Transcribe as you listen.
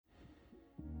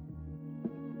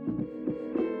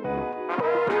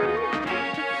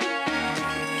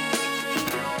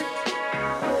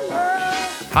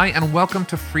Hi, and welcome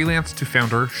to Freelance to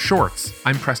Founder Shorts.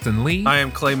 I'm Preston Lee. I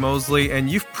am Clay Mosley, and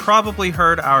you've probably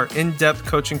heard our in-depth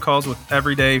coaching calls with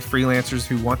everyday freelancers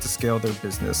who want to scale their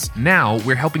business. Now,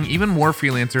 we're helping even more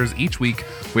freelancers each week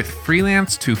with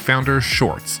Freelance to Founder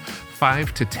Shorts,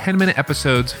 5 to 10-minute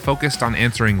episodes focused on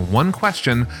answering one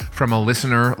question from a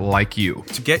listener like you.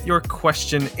 To get your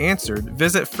question answered,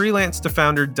 visit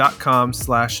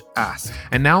freelancetofounder.com/ask.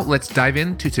 And now let's dive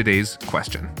into today's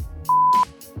question.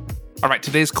 All right,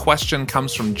 today's question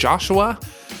comes from Joshua.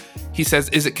 He says,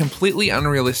 is it completely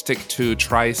unrealistic to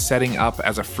try setting up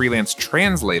as a freelance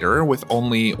translator with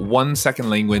only one second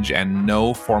language and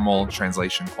no formal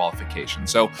translation qualification?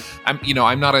 So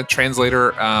I'm not a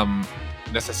translator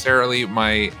necessarily.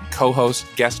 My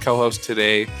guest co-host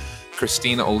today,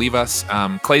 Christine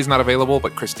Olivas. Clay's not available,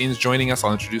 but Christine's joining us.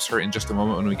 I'll introduce her in just a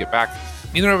moment when we get back.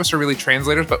 Neither of us are really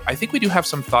translators, but I think we do have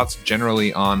some thoughts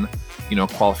generally on,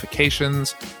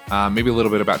 qualifications, maybe a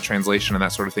little bit about translation and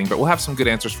that sort of thing. But we'll have some good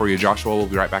answers for you, Joshua. We'll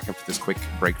be right back after this quick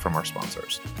break from our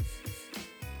sponsors.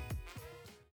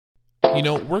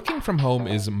 Working from home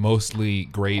is mostly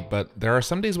great, but there are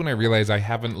some days when I realize I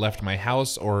haven't left my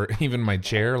house or even my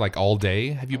chair all day.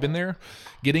 Have you been there?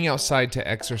 Getting outside to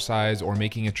exercise or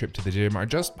making a trip to the gym are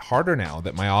just harder now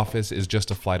that my office is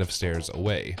just a flight of stairs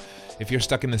away. If you're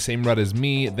stuck in the same rut as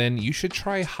me, then you should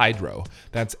try Hydrow.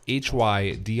 That's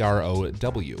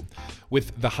HYDROW.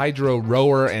 With the Hydrow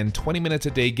rower and 20 minutes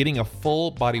a day, getting a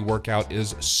full body workout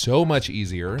is so much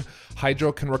easier.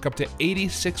 Hydrow can work up to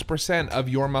 86% of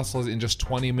your muscles in just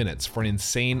 20 minutes for an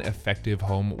insane effective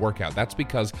home workout. That's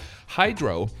because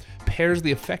Hydrow pairs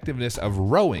the effectiveness of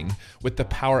rowing with the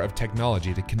power of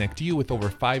technology to connect you with over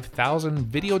 5,000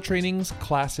 video trainings,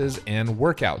 classes, and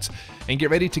workouts. And get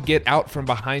ready to get out from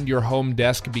behind your home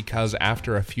desk, because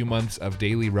after a few months of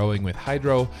daily rowing with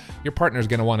Hydrow, your partner's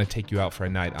going to want to take you out for a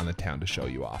night on the town to show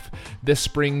you off. This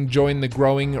spring, join the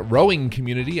growing rowing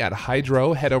community at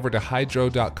Hydrow. Head over to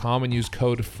hydrow.com and use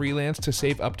code FREELANCE to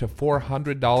save up to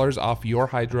 $400 off your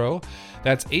Hydrow.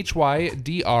 That's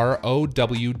HYDROW.com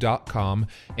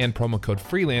and promo code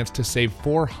FREELANCE to save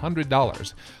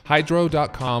 $400.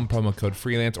 Hydrow.com, promo code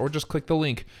FREELANCE, or just click the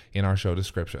link in our show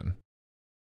description.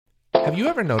 Have you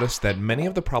ever noticed that many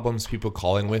of the problems people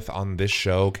call in with on this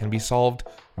show can be solved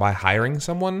by hiring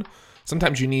someone?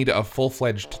 Sometimes you need a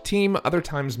full-fledged team, other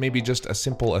times maybe just a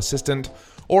simple assistant,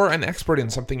 or an expert in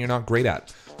something you're not great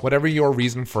at. Whatever your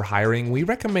reason for hiring, we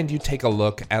recommend you take a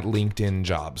look at LinkedIn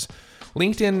Jobs.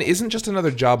 LinkedIn isn't just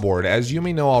another job board. As you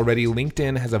may know already,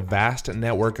 LinkedIn has a vast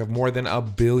network of more than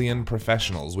 1 billion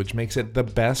professionals, which makes it the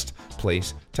best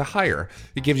place to hire.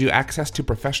 It gives you access to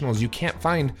professionals you can't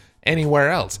find anywhere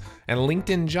else. And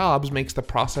LinkedIn Jobs makes the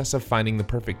process of finding the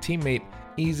perfect teammate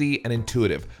easy and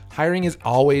intuitive. Hiring is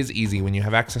always easy when you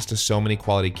have access to so many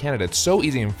quality candidates. So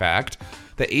easy, in fact,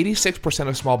 that 86%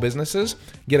 of small businesses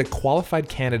get a qualified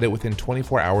candidate within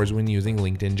 24 hours when using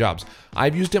LinkedIn Jobs.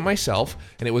 I've used it myself,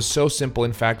 and it was so simple.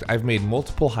 In fact, I've made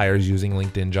multiple hires using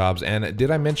LinkedIn Jobs. And did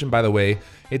I mention, by the way,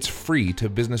 it's free to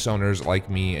business owners like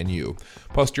me and you.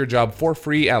 Post your job for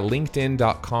free at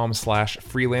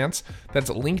linkedin.com/freelance. That's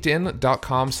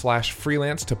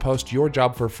linkedin.com/freelance to post your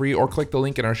job for free, or click the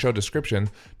link in our show description.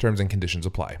 Terms and conditions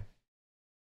apply.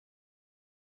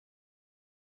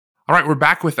 All right, we're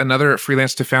back with another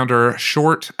Freelance to Founder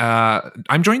short.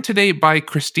 I'm joined today by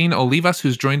Christine Olivas,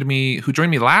 who joined me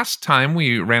last time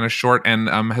we ran a short, and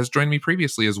has joined me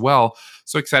previously as well.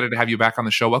 So excited to have you back on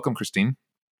the show. Welcome, Christine.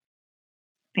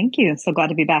 Thank you. So glad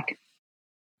to be back.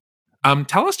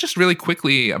 Tell us just really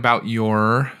quickly about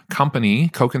your company,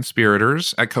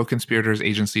 Co-Conspirators, at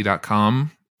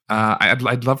coconspiratorsagency.com.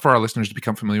 I'd love for our listeners to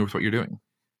become familiar with what you're doing.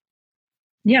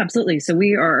 Yeah, absolutely. So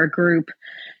we are a group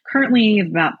currently of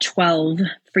about 12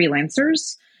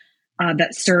 freelancers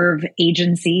that serve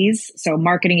agencies, so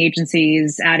marketing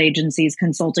agencies, ad agencies,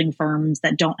 consulting firms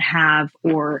that don't have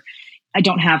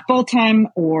full-time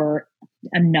or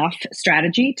enough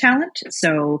strategy talent.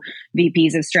 So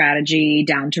VPs of strategy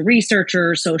down to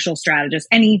researchers, social strategists,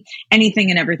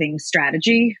 anything and everything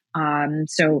strategy.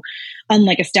 So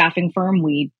unlike a staffing firm,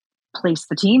 we place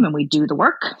the team and we do the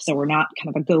work. So we're not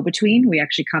kind of a go-between. We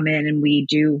actually come in and we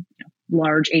do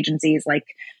large agencies like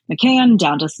McCann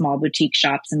down to small boutique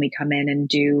shops, and we come in and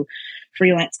do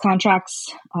freelance contracts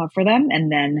for them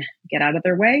and then get out of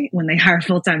their way when they hire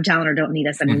full-time talent or don't need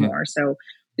us anymore. So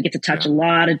we get to touch a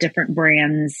lot of different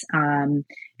brands. And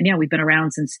yeah, we've been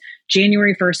around since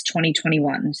January 1st,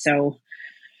 2021. So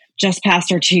just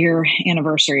past our 2-year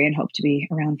anniversary and hope to be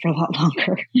around for a lot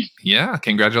longer. Yeah,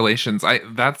 congratulations.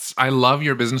 I love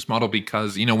your business model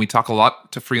because, we talk a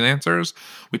lot to freelancers,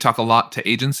 we talk a lot to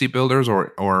agency builders,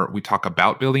 or we talk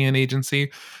about building an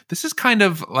agency. This is kind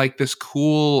of like this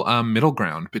cool middle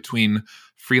ground between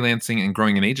freelancing and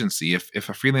growing an agency. If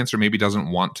a freelancer maybe doesn't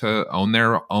want to own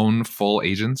their own full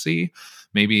agency,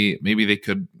 maybe they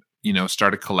could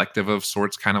start a collective of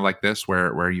sorts, kind of like this,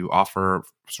 where you offer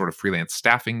sort of freelance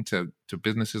staffing to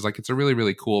businesses. Like, it's a really,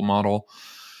 really cool model.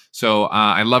 So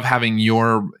I love having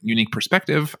your unique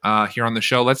perspective here on the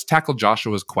show. Let's tackle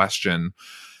Joshua's question.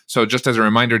 So just as a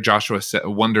reminder, Joshua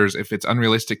wonders if it's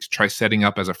unrealistic to try setting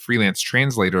up as a freelance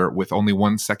translator with only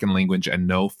one second language and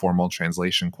no formal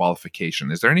translation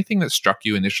qualification. Is there anything that struck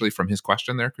you initially from his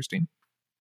question there, Christine?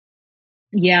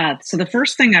 Yeah. So the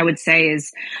first thing I would say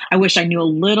is I wish I knew a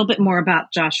little bit more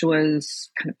about Joshua's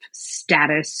kind of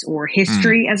status or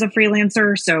history as a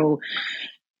freelancer. So,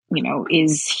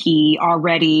 is he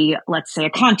already, let's say, a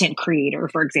content creator,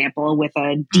 for example, with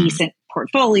a decent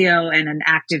portfolio and an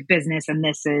active business, and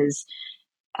this is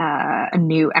a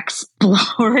new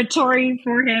exploratory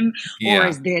for him? Yeah. Or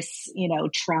is this,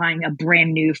 trying a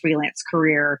brand new freelance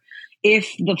career?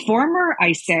 If the former,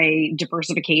 I say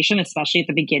diversification, especially at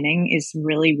the beginning, is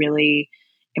really, really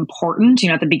important.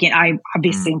 At the beginning, I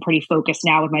obviously am pretty focused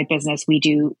now with my business. We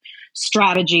do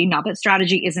strategy. Not that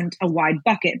strategy isn't a wide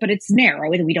bucket, but it's narrow.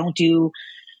 We don't do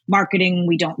marketing.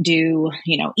 We don't do,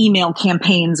 email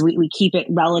campaigns. We keep it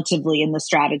relatively in the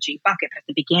strategy bucket. But at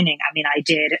the beginning, I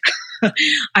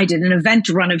did an event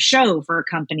run of show for a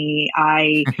company.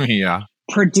 I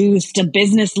produced a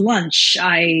business lunch.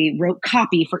 I wrote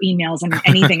copy for emails and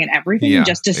anything and everything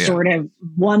just to sort of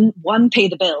one, pay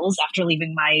the bills after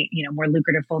leaving my, more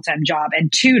lucrative full-time job,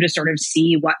 and two, to sort of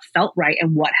see what felt right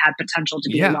and what had potential to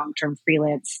be a long-term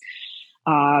freelance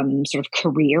sort of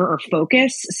career or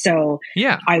focus. So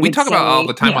we talk about all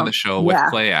the time on the show with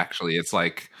Clay, actually. It's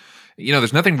like,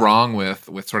 there's nothing wrong with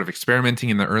sort of experimenting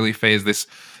in the early phase. This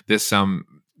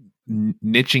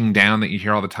niching down that you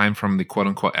hear all the time from the quote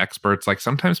unquote experts, like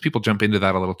sometimes people jump into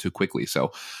that a little too quickly.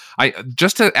 So I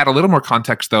just to add a little more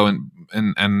context though,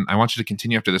 and I want you to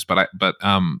continue after this, but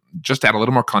just to add a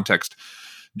little more context,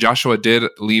 Joshua did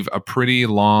leave a pretty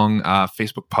long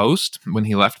Facebook post when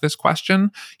he left this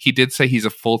question. He did say he's a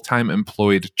full-time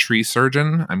employed tree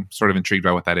surgeon. I'm sort of intrigued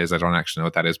by what that is. I don't actually know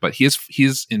what that is, but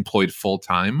he's employed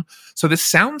full-time. So this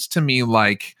sounds to me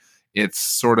like it's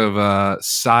sort of a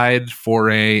side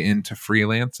foray into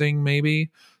freelancing,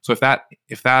 maybe. So if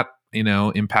that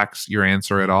impacts your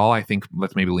answer at all, I think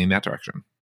let's maybe lean that direction.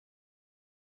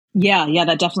 Yeah,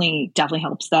 that definitely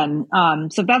helps then.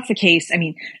 So if that's the case, I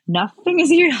mean, nothing is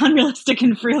unrealistic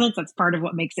in freelance. That's part of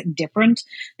what makes it different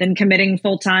than committing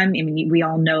full time. I mean, we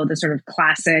all know the sort of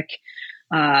classic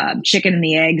chicken and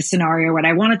the egg scenario. When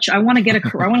I want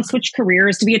to switch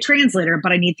careers to be a translator,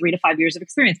 but I need 3 to 5 years of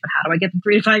experience. But how do I get the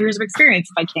 3 to 5 years of experience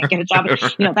if I can't get a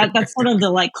job? That's sort of the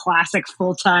like classic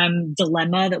full time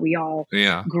dilemma that we all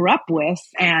grew up with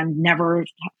and never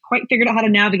quite figured out how to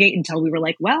navigate until we were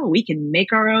like, well, we can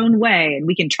make our own way and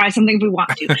we can try something if we want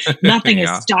to. Nothing is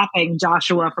stopping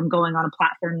Joshua from going on a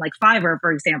platform like Fiverr,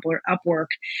 for example, or Upwork,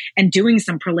 and doing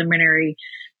some preliminary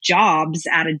jobs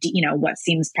at what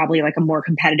seems probably like a more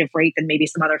competitive rate than maybe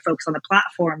some other folks on the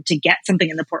platform to get something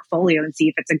in the portfolio and see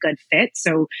if it's a good fit.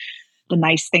 So the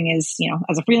nice thing is,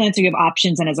 as a freelancer, you have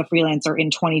options. And as a freelancer in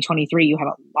 2023, you have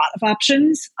a lot of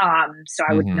options. So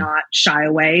I would not shy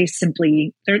away.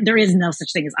 Simply, there is no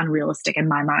such thing as unrealistic in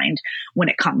my mind when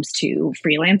it comes to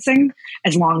freelancing,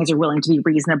 as long as you're willing to be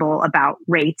reasonable about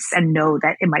rates and know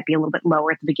that it might be a little bit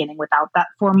lower at the beginning without that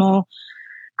formal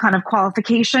kind of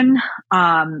qualification.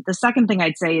 The second thing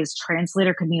I'd say is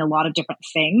translator could mean a lot of different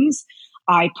things.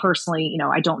 I personally,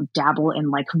 I don't dabble in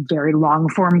like very long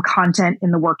form content in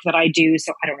the work that I do.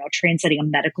 So I don't know, translating a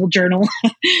medical journal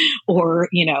or,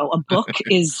 a book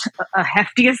is a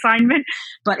hefty assignment.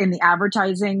 But in the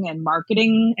advertising and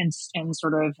marketing and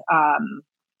sort of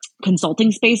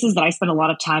consulting spaces that I spend a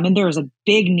lot of time in, there is a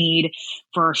big need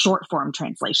for short form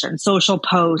translation, social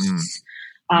posts,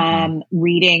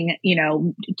 reading,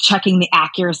 checking the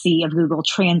accuracy of Google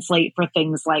Translate for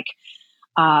things like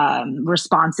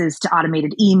responses to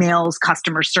automated emails,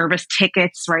 customer service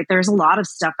tickets, right? There's a lot of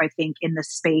stuff, I think, in the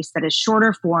space that is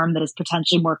shorter form, that is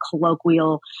potentially more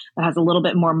colloquial, that has a little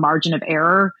bit more margin of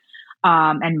error,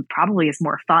 and probably is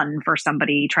more fun for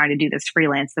somebody trying to do this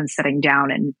freelance than sitting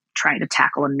down and trying to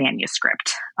tackle a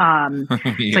manuscript. So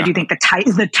I do think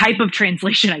the type of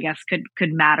translation, I guess,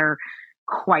 could matter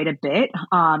quite a bit.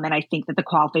 And I think that the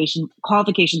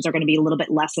qualifications are going to be a little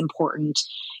bit less important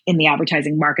in the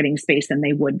advertising marketing space than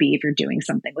they would be if you're doing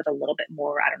something with a little bit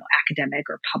more, I don't know, academic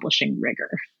or publishing rigor.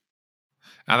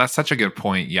 Now, that's such a good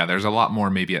point. Yeah, there's a lot more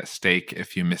maybe at stake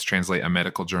if you mistranslate a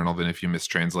medical journal than if you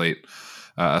mistranslate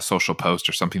a social post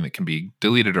or something that can be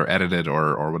deleted or edited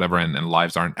or whatever, and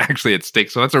lives aren't actually at stake.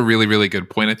 So that's a really, really good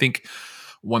point. I think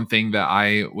one thing that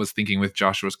I was thinking with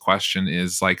Joshua's question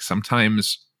is like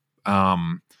sometimes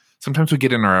we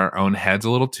get in our own heads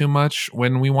a little too much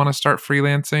when we want to start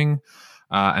freelancing,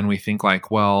 and we think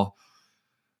like, well,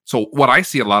 so what I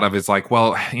see a lot of is like,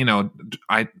 well,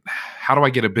 how do I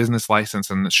get a business license,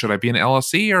 and should I be an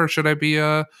LLC or should I be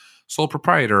a sole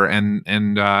proprietor, and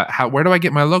where do I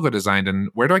get my logo designed, and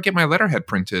where do I get my letterhead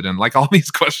printed, and like all these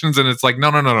questions. And it's like,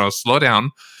 no, slow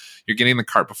down. You're getting the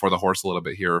cart before the horse a little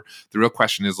bit here. The real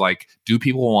question is like, do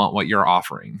people want what you're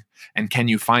offering, and can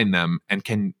you find them, and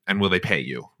will they pay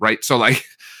you, right? So like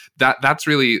that's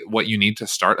really what you need to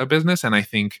start a business. And I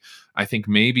think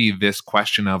maybe this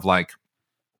question of like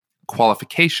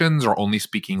qualifications or only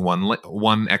speaking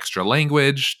one extra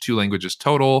language, 2 languages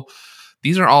total,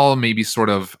 these are all maybe sort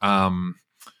of and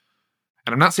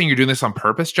I'm not saying you're doing this on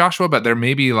purpose, Joshua, but there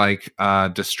may be like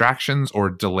distractions or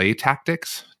delay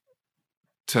tactics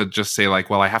to just say like,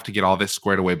 well, I have to get all this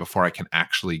squared away before I can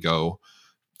actually go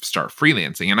start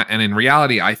freelancing. And in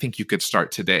reality, I think you could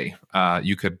start today.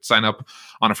 You could sign up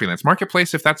on a freelance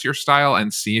marketplace if that's your style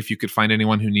and see if you could find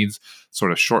anyone who needs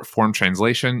sort of short form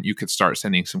translation. You could start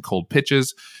sending some cold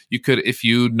pitches. You could, if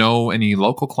you know any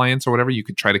local clients or whatever, you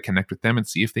could try to connect with them and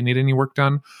see if they need any work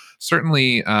done.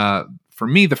 Certainly, for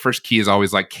me, the first key is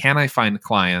always like, can I find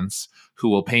clients who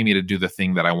will pay me to do the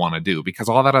thing that I want to do? Because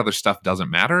all that other stuff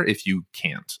doesn't matter if you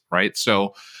can't, right?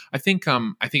 So I think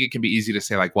it can be easy to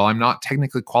say like, well, I'm not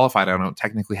technically qualified. I don't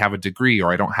technically have a degree,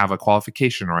 or I don't have a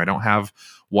qualification, or I don't have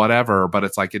whatever. But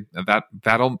it's like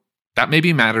that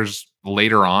maybe matters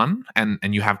later on, and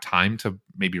you have time to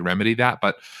maybe remedy that.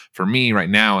 But for me right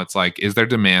now, it's like, is there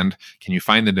demand? Can you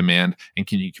find the demand, and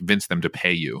can you convince them to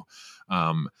pay you?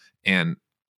 And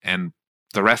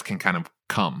the rest can kind of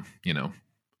come,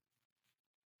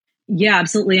 Yeah,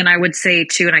 absolutely. And I would say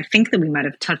too, and I think that we might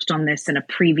have touched on this in a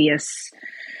previous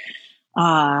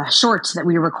short that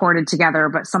we recorded together,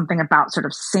 but something about sort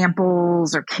of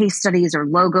samples or case studies or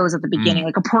logos at the beginning,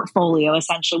 like a portfolio,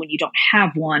 essentially, when you don't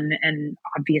have one. And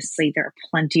obviously there are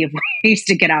plenty of ways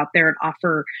to get out there and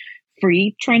offer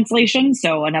free translation.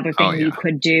 So another thing you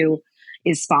could do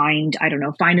is find a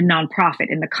nonprofit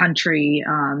in the country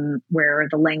where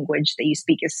the language that you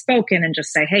speak is spoken, and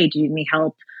just say, hey, do you need any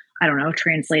help? I don't know,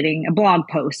 translating a blog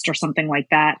post or something like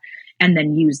that, and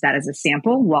then use that as a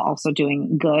sample while also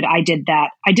doing good. I did that.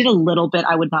 I did a little bit.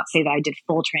 I would not say that I did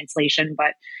full translation,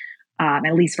 but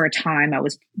at least for a time, I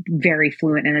was very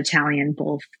fluent in Italian,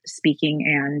 both speaking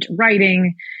and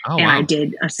writing. Oh, and wow. I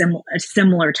did a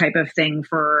similar type of thing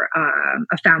for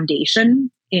a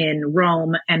foundation in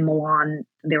Rome and Milan.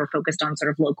 They were focused on sort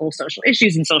of local social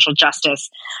issues and social justice,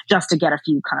 just to get a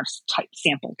few kind of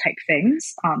sample type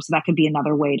things. So that could be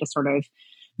another way to sort of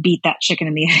beat that chicken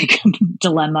and the egg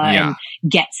dilemma and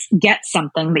get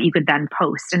something that you could then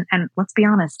post. And let's be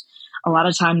honest, a lot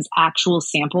of times actual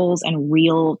samples and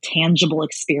real tangible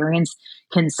experience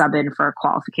can sub in for a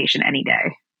qualification any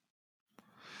day.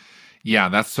 Yeah,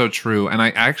 that's so true. And I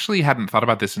actually hadn't thought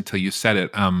about this until you said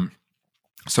it.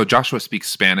 So Joshua speaks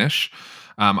Spanish.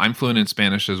 I'm fluent in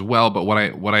Spanish as well. But what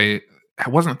I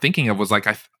wasn't thinking of was like,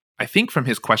 I think from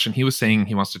his question, he was saying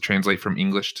he wants to translate from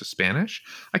English to Spanish.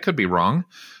 I could be wrong.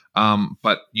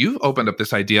 But you've opened up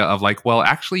this idea of like, well,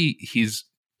 actually he's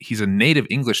a native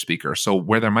English speaker. So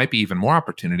where there might be even more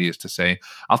opportunity is to say,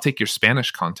 I'll take your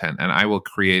Spanish content and I will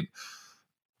create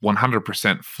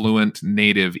 100% fluent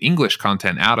native English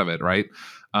content out of it. Right.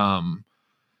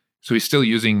 So he's still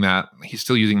using that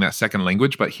second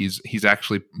language, but he's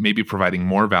actually maybe providing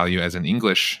more value as an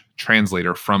English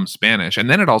translator from Spanish. And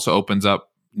then it also opens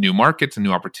up new markets and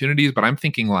new opportunities. But I'm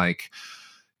thinking like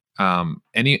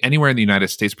anywhere in the United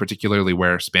States, particularly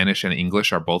where Spanish and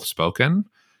English are both spoken,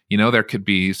 there could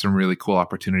be some really cool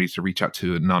opportunities to reach out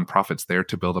to nonprofits there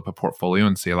to build up a portfolio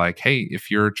and say like, hey, if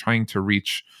you're trying to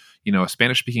reach a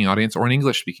Spanish-speaking audience or an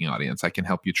English-speaking audience, I can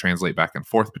help you translate back and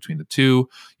forth between the two,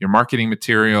 your marketing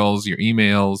materials, your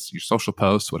emails, your social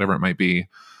posts, whatever it might be.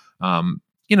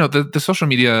 The social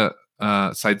media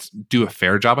sites do a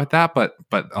fair job at that, but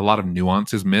a lot of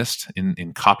nuance is missed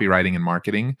in copywriting and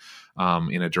marketing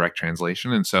in a direct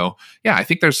translation. And so, yeah, I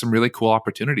think there's some really cool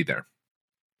opportunity there.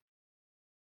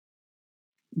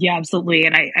 Yeah, absolutely.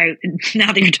 And I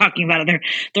now that you're talking about it,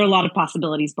 there are a lot of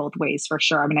possibilities both ways for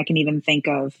sure. I mean, I can even think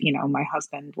of, my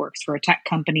husband works for a tech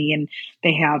company and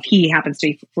he happens to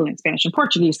be fluent in Spanish and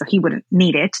Portuguese, so he wouldn't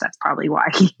need it. That's probably why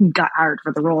he got hired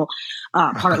for the role,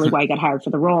 partly why he got hired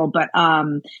for the role. But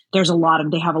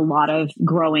they have a lot of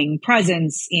growing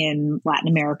presence in Latin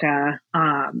America,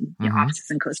 offices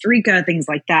in Costa Rica, things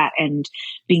like that. And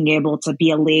being able to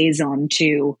be a liaison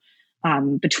to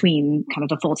between kind of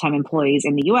the full-time employees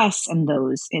in the U.S. and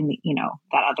those in the,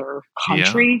 that other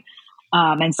country.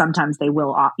 Yeah. And sometimes they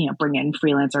will, bring in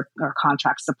freelance or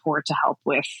contract support to help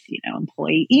with,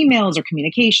 employee emails or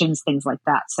communications, things like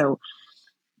that. So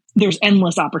there's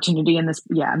endless opportunity in this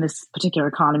particular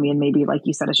economy. And maybe, like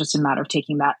you said, it's just a matter of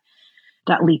taking that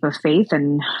leap of faith,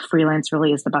 and freelance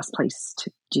really is the best place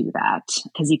to do that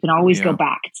because you can always go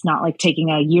back. It's not like taking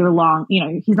a year-long,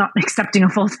 he's not accepting a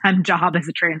full-time job as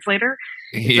a translator.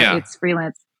 It's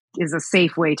freelance is a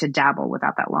safe way to dabble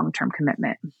without that long-term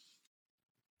commitment.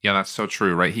 Yeah, that's so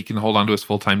true, right? He can hold on to his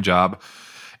full-time job.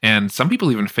 And some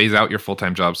people even phase out your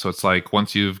full-time job. So it's like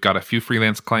once you've got a few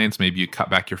freelance clients, maybe you cut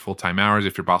back your full-time hours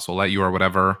if your boss will let you or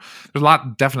whatever. There's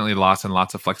definitely lots and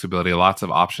lots of flexibility, lots of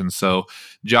options. So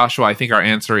Joshua, I think our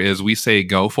answer is we say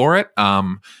go for it.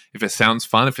 If it sounds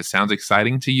fun, if it sounds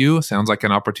exciting to you, sounds like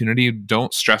an opportunity,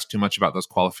 don't stress too much about those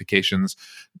qualifications.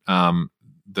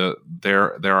 There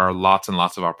are lots and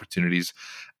lots of opportunities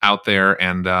out there,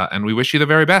 and we wish you the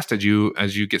very best as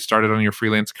you get started on your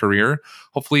freelance career.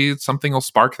 Hopefully something will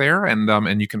spark there,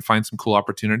 and you can find some cool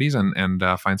opportunities and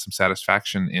find some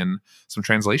satisfaction in some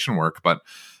translation work. But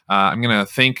I'm going to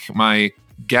thank my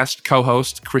guest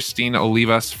co-host, Christine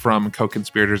Olivas from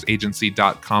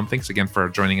co-conspiratorsagency.com. Thanks again for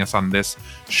joining us on this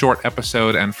short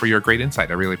episode and for your great insight.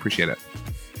 I really appreciate it.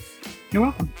 You're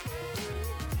welcome.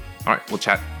 All right, we'll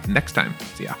chat next time.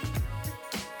 See ya.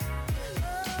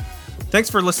 Thanks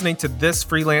for listening to this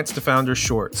Freelance to Founder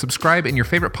short. Subscribe in your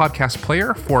favorite podcast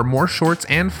player for more shorts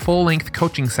and full-length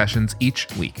coaching sessions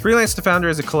each week. Freelance to Founder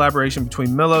is a collaboration between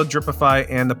Millo, Dripify,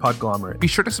 and The Podglomerate. Be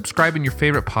sure to subscribe in your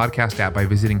favorite podcast app by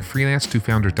visiting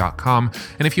freelancetofounder.com.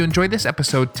 And if you enjoyed this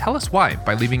episode, tell us why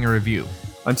by leaving a review.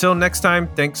 Until next time,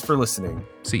 thanks for listening.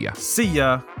 See ya. See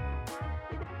ya.